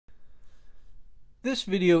This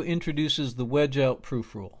video introduces the wedge out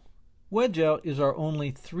proof rule. Wedge out is our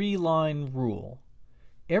only three-line rule.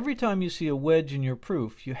 Every time you see a wedge in your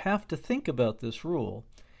proof, you have to think about this rule,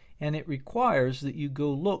 and it requires that you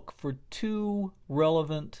go look for two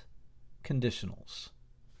relevant conditionals.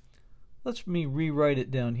 Let me rewrite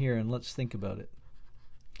it down here and let's think about it.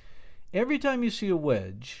 Every time you see a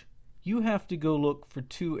wedge, you have to go look for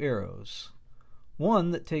two arrows.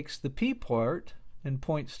 One that takes the P part and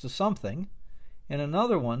points to something, and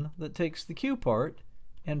another one that takes the Q part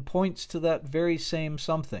and points to that very same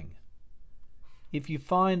something. If you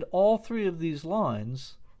find all three of these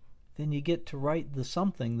lines, then you get to write the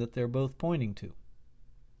something that they're both pointing to.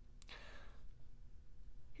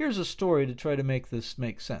 Here's a story to try to make this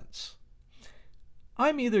make sense.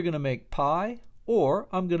 I'm either going to make pie or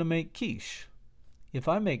I'm going to make quiche. If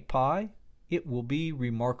I make pie, it will be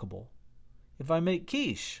remarkable. If I make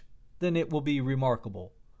quiche, then it will be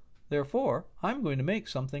remarkable. Therefore, I'm going to make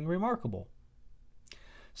something remarkable.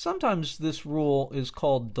 Sometimes this rule is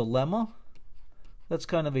called dilemma. That's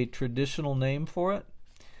kind of a traditional name for it.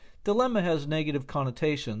 Dilemma has negative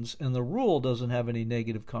connotations, and the rule doesn't have any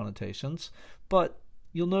negative connotations, but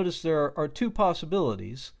you'll notice there are two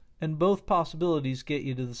possibilities, and both possibilities get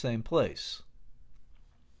you to the same place.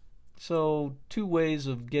 So, two ways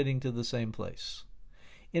of getting to the same place.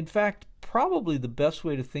 In fact, probably the best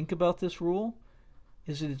way to think about this rule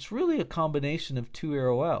is that it's really a combination of two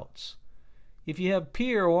arrow outs. If you have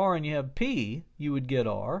P arrow R and you have P, you would get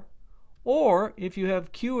R. Or if you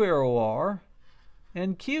have Q arrow R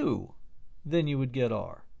and Q, then you would get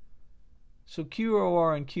R. So Q arrow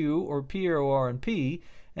R and Q, or P arrow R and P,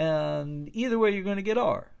 and either way you're going to get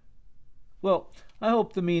R. Well, I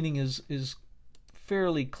hope the meaning is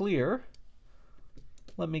fairly clear.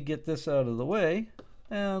 Let me get this out of the way,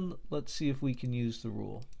 and let's see if we can use the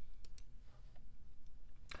rule.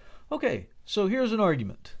 Okay, so here's an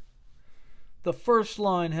argument. The first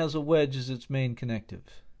line has a wedge as its main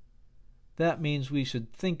connective. That means we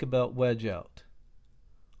should think about wedge out.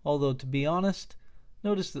 Although, to be honest,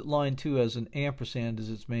 notice that line 2 has an ampersand as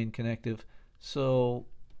its main connective, so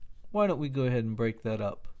why don't we go ahead and break that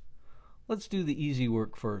up. Let's do the easy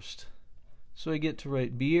work first. So I get to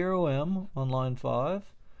write B arrow M on line 5,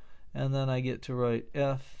 and then I get to write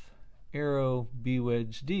F arrow B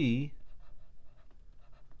wedge D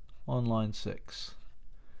on line 6.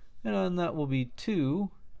 And then that will be 2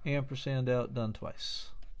 ampersand out done twice.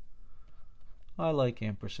 I like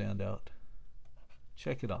ampersand out.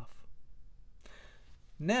 Check it off.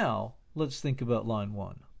 Now, let's think about line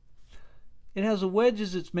 1. It has a wedge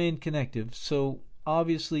as its main connective, so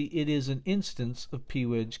obviously it is an instance of P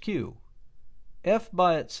wedge Q. F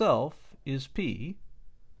by itself is P,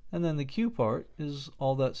 and then the Q part is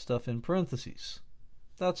all that stuff in parentheses.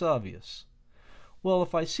 That's obvious. Well,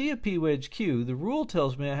 if I see a P wedge Q, the rule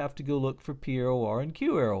tells me I have to go look for P arrow R and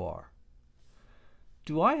Q arrow R.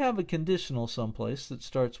 Do I have a conditional someplace that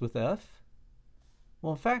starts with F?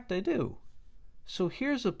 Well, in fact, I do. So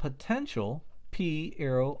here's a potential P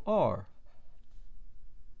arrow R.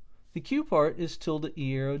 The Q part is tilde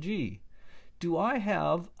E arrow G. Do I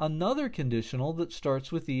have another conditional that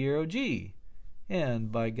starts with E arrow G?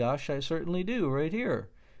 And by gosh, I certainly do right here.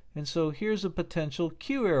 And so here's a potential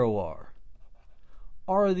Q arrow R.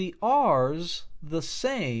 Are the R's the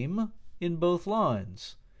same in both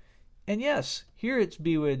lines? And yes, here it's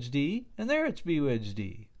B wedge D, and there it's B wedge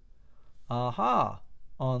D. Aha!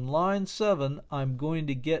 On line 7, I'm going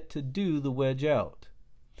to get to do the wedge out.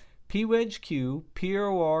 P wedge Q, P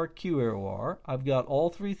arrow R, Q arrow R. I've got all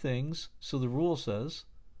three things, so the rule says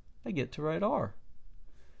I get to write R.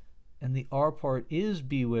 And the R part is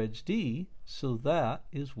B wedge D, so that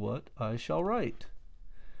is what I shall write.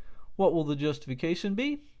 What will the justification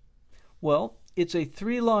be? Well, it's a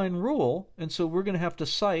three-line rule, and so we're going to have to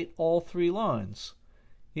cite all three lines.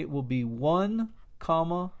 It will be 1,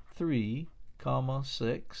 3,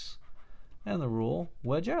 6, and the rule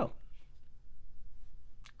wedge out.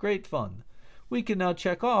 Great fun. We can now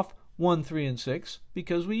check off 1, 3, and 6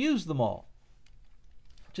 because we used them all.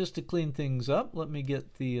 Just to clean things up, let me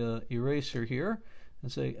get the eraser here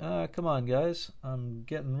and say, come on guys, I'm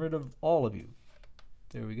getting rid of all of you.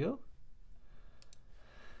 There we go.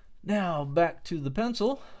 Now back to the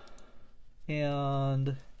pencil,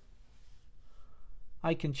 and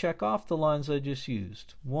I can check off the lines I just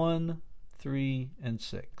used. 1, 3, and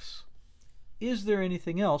 6. Is there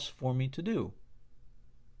anything else for me to do?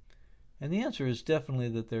 And the answer is definitely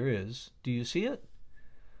that there is. Do you see it?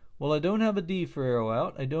 Well, I don't have a D for arrow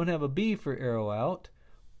out, I don't have a B for arrow out,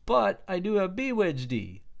 but I do have B wedge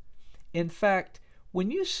D. In fact,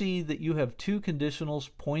 when you see that you have two conditionals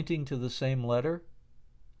pointing to the same letter,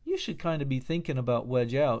 you should kind of be thinking about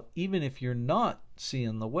wedge out even if you're not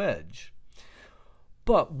seeing the wedge.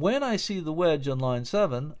 But when I see the wedge on line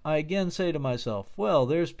 7, I again say to myself, well,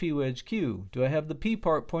 there's P wedge Q. Do I have the P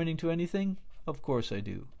part pointing to anything? Of course I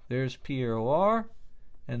do. There's P arrow R,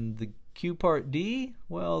 and the Q part D,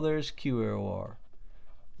 well, there's Q arrow R.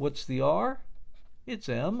 What's the R? It's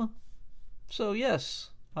M. So yes,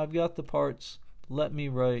 I've got the parts. Let me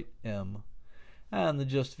write M. And the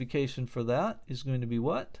justification for that is going to be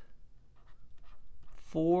what?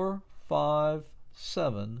 4, 5,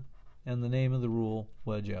 7, and the name of the rule,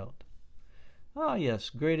 wedge out. Ah yes,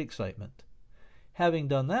 great excitement. Having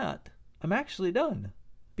done that, I'm actually done,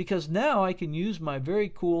 because now I can use my very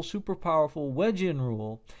cool, super powerful wedge in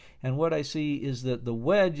rule, and what I see is that the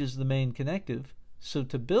wedge is the main connective, so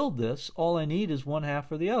to build this, all I need is one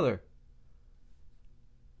half or the other.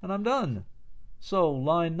 And I'm done. So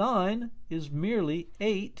line 9 is merely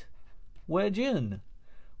 8 wedge in.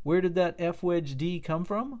 Where did that F wedge D come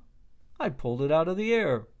from? I pulled it out of the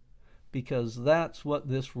air, because that's what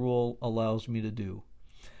this rule allows me to do.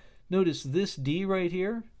 Notice this D right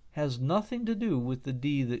here has nothing to do with the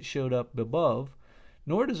D that showed up above,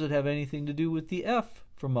 nor does it have anything to do with the F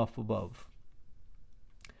from up above.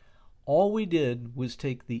 All we did was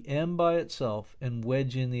take the M by itself and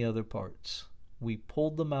wedge in the other parts. We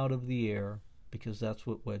pulled them out of the air because that's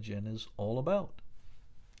what wedge in is all about.